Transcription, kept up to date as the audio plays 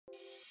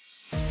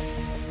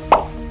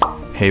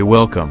Hey,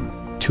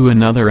 welcome to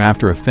another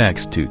After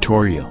Effects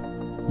tutorial.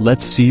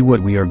 Let's see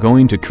what we are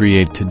going to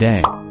create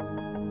today.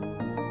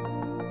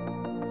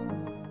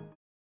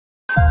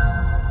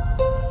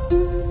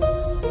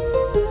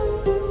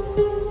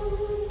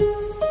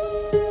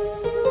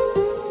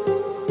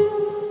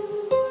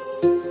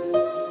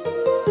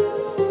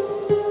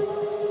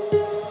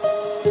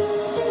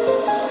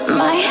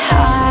 My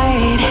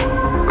heart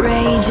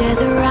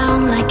rages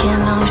around like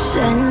an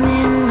ocean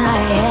in my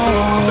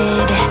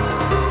head.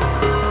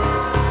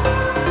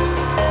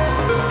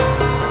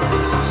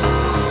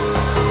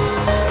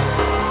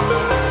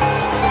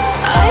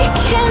 I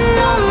can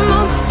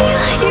almost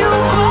feel you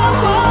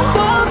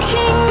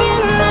walking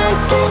in the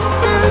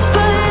distance,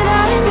 but I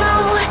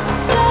know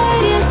that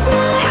it's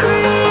not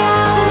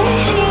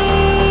reality.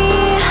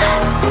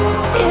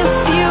 If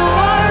you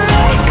are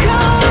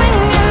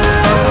echoing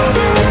around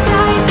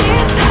inside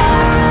these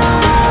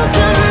parallel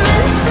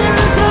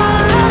dimensions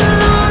all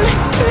alone,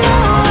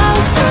 know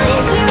I'll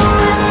find you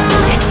in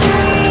my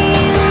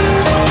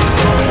dreams. I'll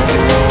find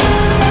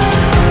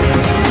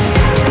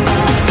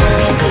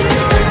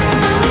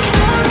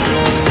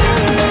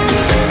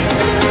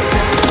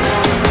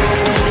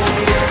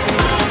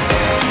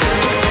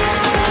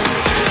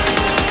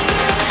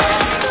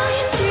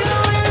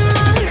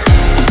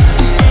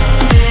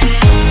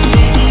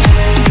in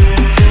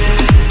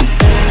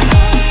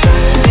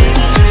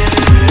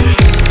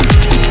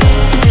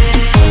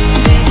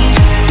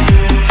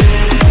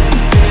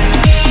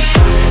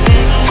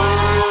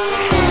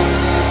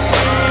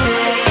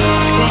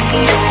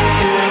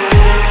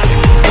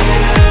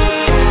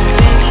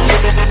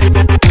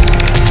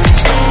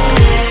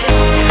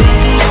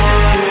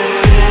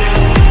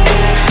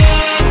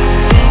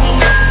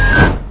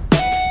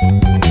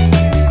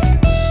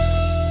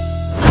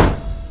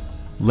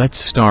Let's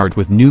start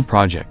with new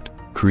project,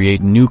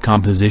 create new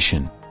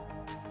composition.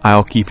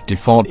 I'll keep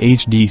default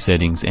HD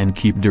settings and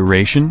keep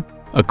duration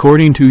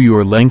according to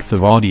your length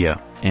of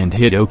audio, and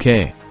hit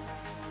OK.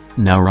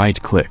 Now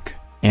right click,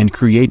 and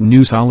create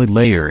new solid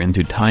layer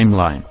into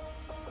timeline.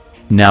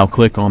 Now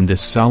click on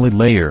this solid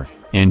layer,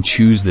 and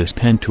choose this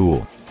pen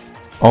tool.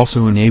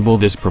 Also enable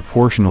this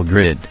proportional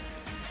grid.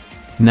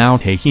 Now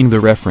taking the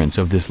reference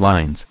of this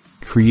lines,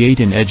 create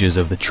an edges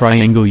of the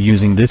triangle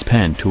using this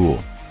pen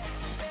tool.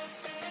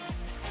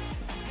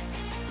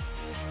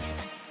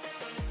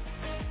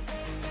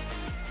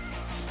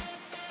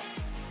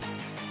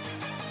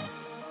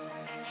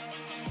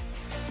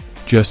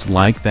 Just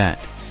like that.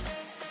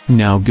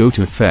 Now go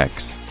to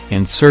Effects,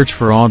 and search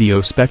for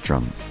Audio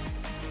Spectrum.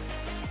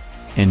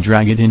 And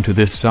drag it into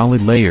this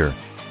solid layer.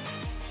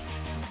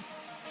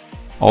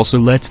 Also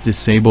let's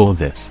disable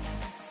this.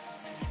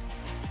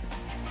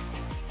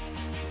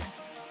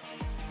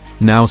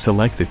 Now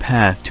select the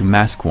path to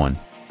mask one.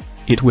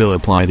 It will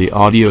apply the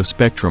audio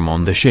spectrum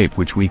on the shape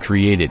which we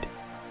created.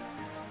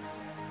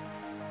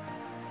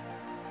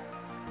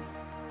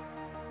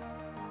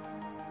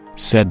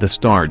 Set the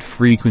start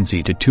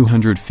frequency to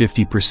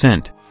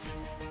 250%.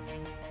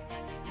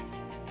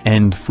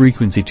 End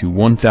frequency to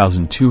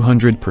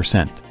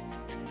 1200%.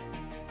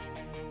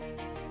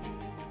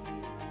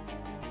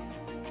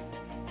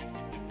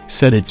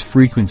 Set its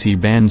frequency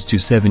bands to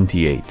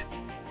 78.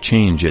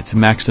 Change its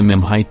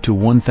maximum height to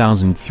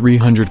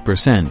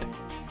 1300%.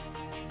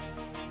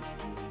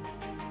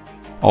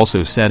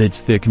 Also set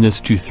its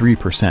thickness to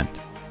 3%.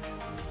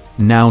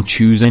 Now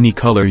choose any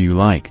color you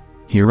like.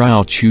 Here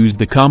I'll choose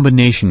the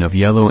combination of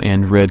yellow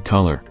and red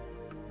color.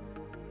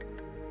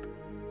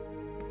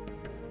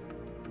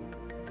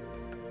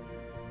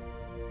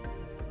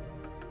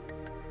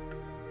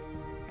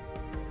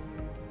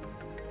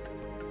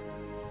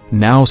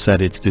 Now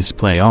set its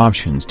display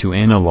options to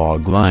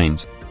analog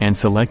lines, and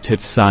select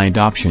its side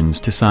options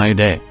to side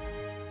A.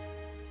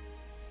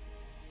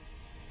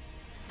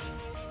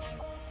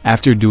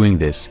 After doing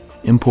this,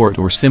 import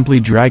or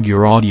simply drag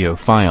your audio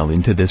file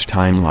into this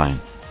timeline.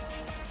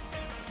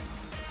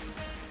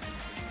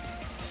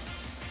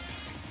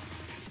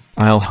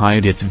 I'll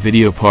hide its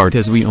video part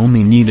as we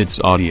only need its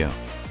audio.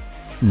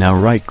 Now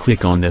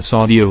right-click on this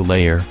audio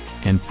layer,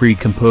 and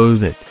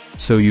pre-compose it,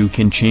 so you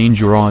can change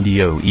your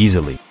audio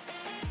easily.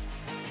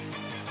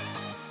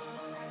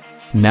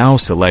 Now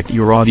select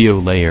your audio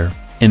layer,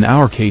 in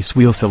our case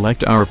we'll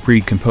select our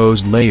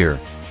pre-composed layer.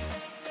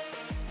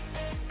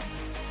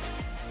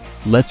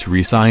 Let's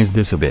resize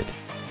this a bit.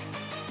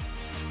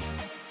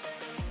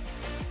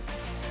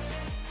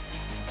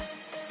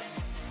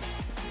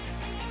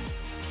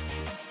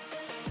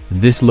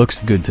 This looks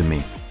good to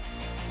me.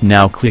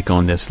 Now click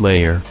on this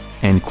layer,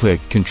 and click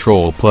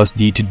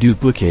Ctrl+D to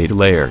duplicate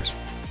layers.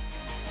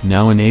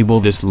 Now enable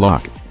this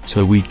lock,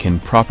 so we can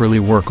properly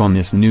work on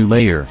this new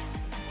layer.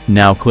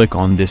 Now click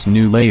on this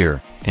new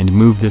layer, and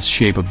move this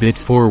shape a bit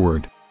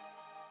forward.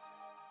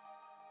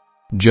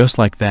 Just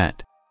like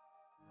that.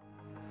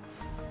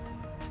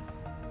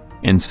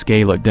 And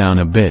scale it down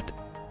a bit.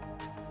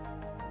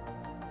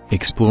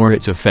 Explore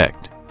its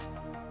effect.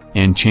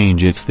 And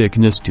change its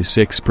thickness to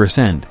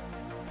 6%.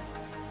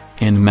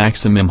 And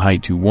maximum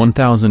height to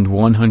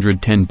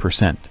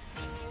 1110%.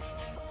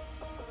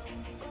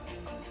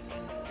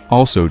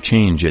 Also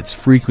change its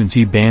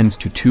frequency bands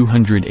to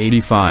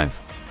 285.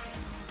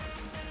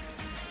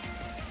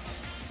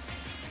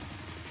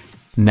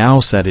 Now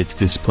set its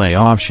display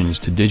options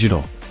to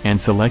digital, and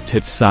select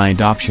its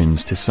side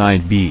options to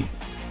side B.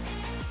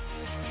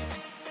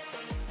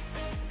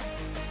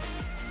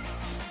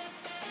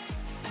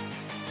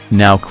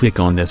 Now click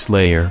on this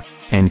layer,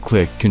 and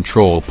click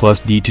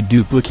Ctrl+D to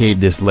duplicate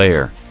this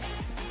layer.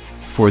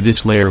 For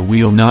this layer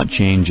we'll not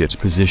change its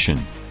position.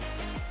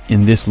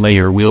 In this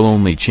layer we'll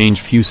only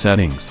change few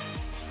settings.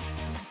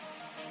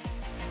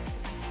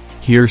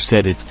 Here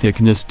set its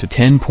thickness to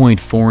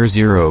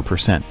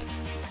 10.40%.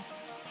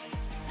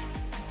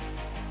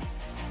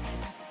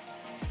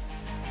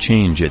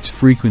 Change its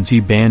frequency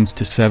bands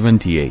to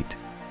 78.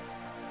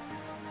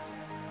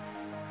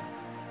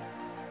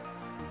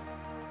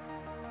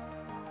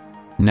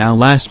 Now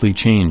lastly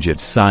change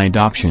its side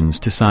options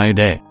to side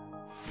A.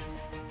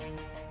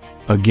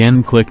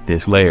 Again click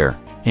this layer,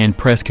 and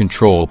press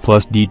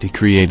Ctrl+D to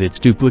create its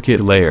duplicate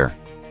layer.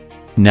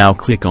 Now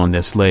click on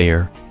this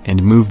layer,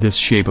 and move this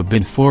shape a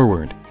bit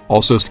forward,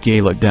 also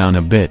scale it down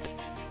a bit.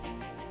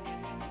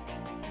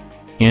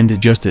 And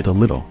adjust it a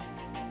little.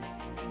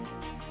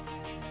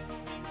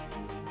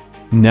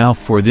 Now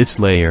for this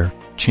layer,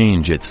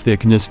 change its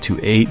thickness to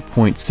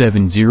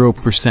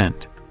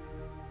 8.70%.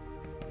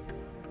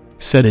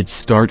 Set its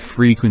start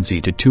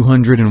frequency to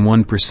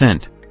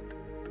 201%.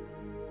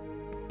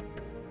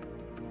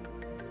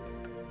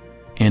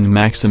 And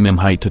maximum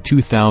height to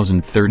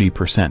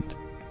 2030%.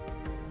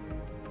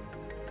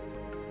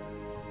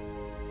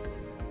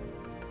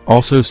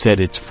 Also set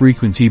its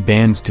frequency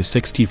bands to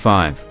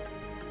 65.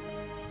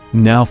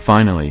 Now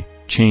finally,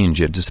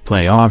 change its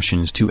display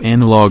options to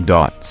analog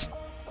dots.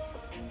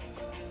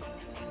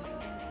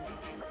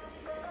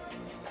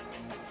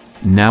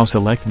 Now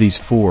select these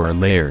 4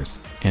 layers,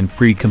 and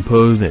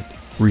pre-compose it,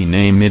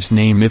 rename its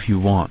name if you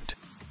want.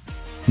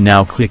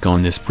 Now click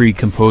on this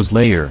pre-compose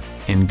layer,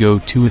 and go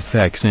to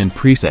Effects and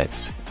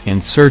Presets,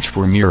 and search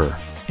for Mirror,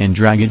 and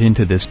drag it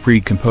into this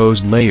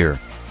pre-composed layer.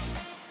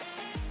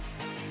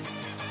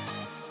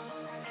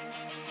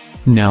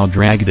 Now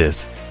drag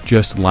this,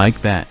 just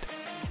like that.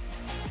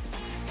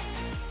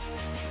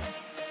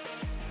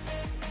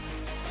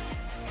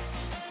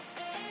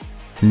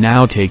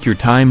 Now take your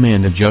time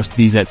and adjust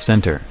these at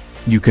center.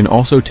 You can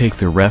also take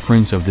the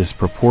reference of this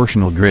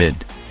proportional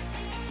grid.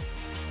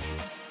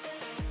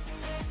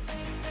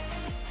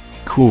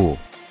 Cool.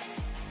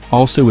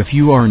 Also if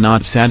you are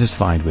not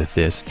satisfied with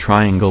this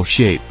triangle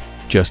shape,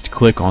 just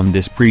click on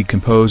this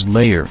pre-composed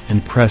layer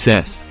and press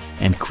S,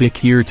 and click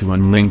here to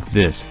unlink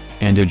this,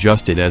 and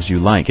adjust it as you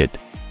like it.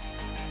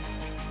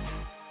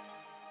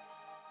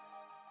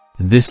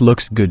 This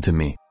looks good to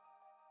me.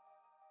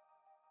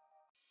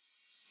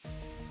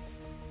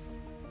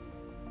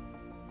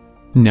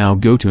 Now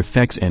go to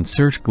Effects and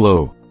search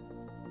Glow.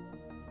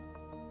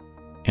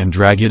 And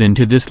drag it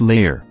into this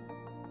layer.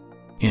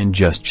 And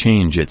just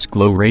change its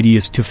glow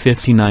radius to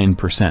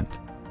 59%.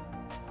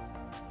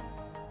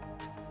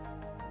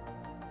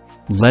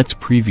 Let's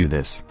preview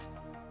this.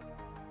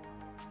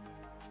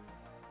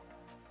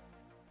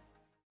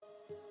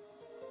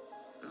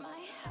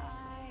 My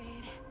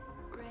heart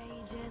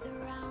rages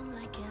around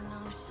like an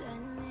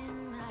ocean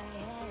in my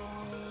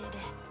head.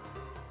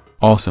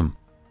 Awesome.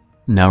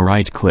 Now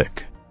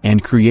right-click,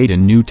 and create a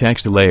new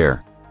text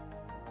layer.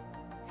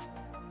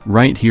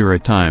 Right here a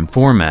time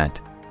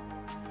format.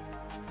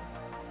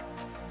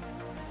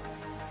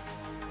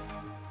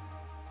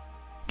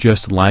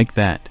 Just like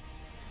that.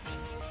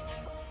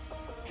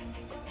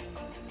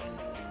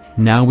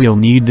 Now we'll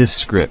need this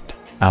script.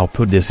 I'll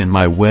put this in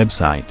my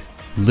website,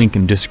 link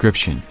in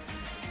description.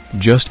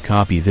 Just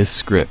copy this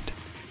script.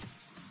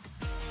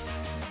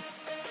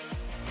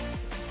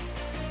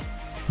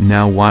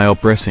 Now while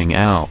pressing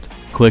Alt,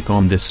 click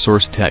on this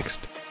source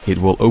text. It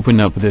will open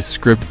up this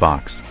script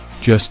box.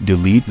 Just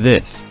delete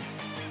this.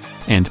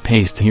 And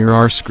paste here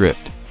our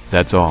script,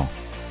 that's all.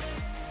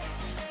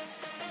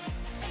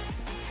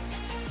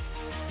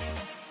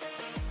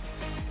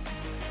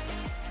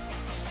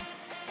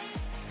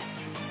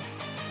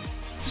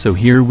 So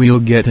here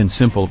we'll get a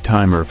simple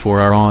timer for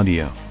our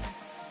audio.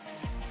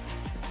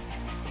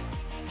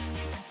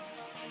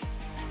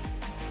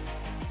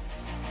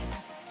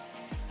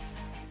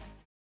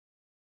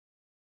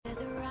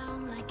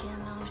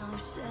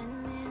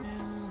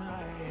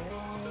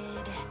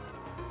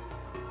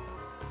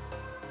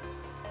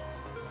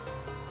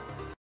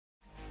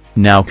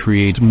 Now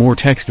create more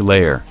text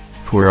layer,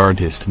 for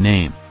artist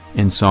name,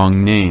 and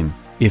song name,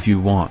 if you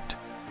want.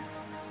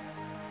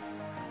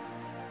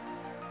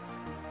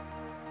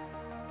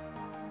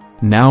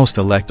 Now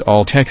select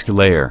all text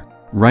layer,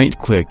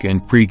 right-click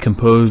and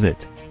pre-compose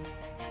it.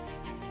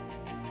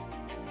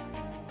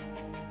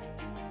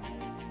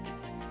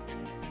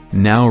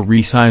 Now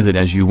resize it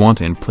as you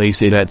want and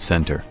place it at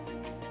center.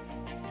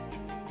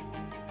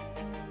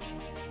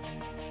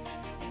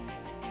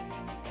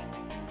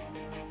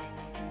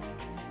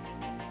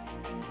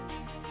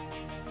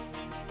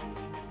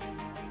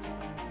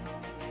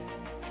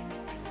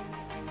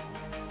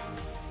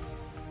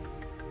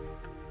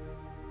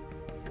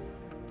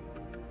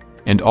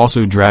 and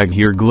also drag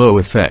here glow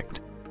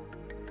effect.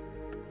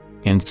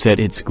 And set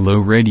its glow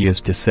radius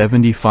to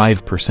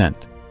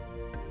 75%.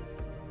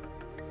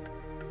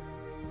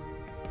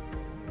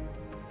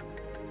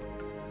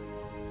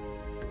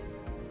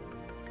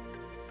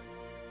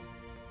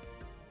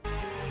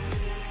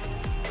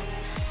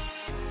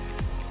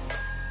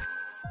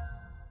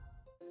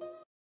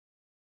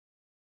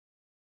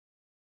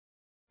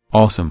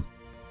 Awesome.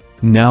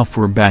 Now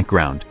for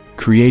background,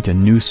 create a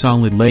new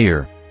solid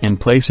layer, and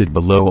place it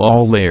below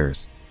all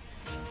layers.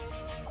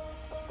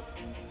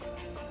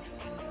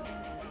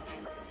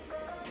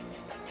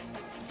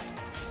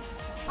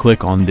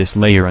 Click on this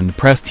layer and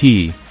press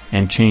T,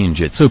 and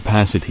change its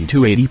opacity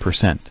to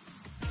 80%.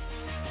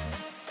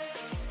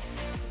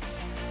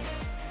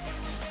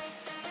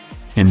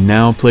 And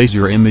now place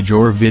your image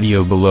or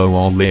video below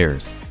all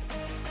layers.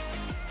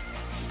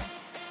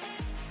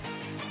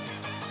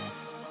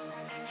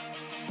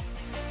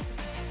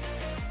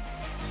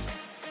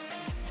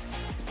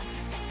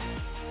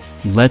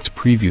 Let's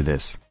preview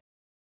this.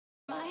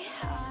 My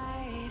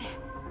heart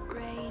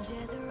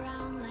rages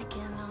around like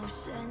an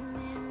ocean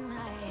in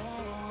my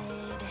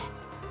head.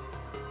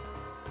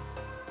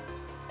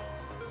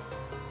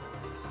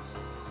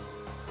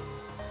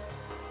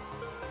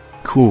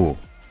 Cool.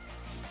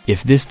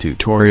 If this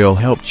tutorial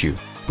helped you,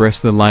 press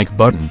the like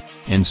button,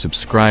 and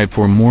subscribe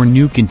for more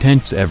new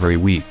contents every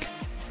week.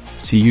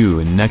 See you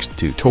in next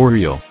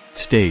tutorial,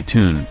 stay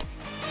tuned.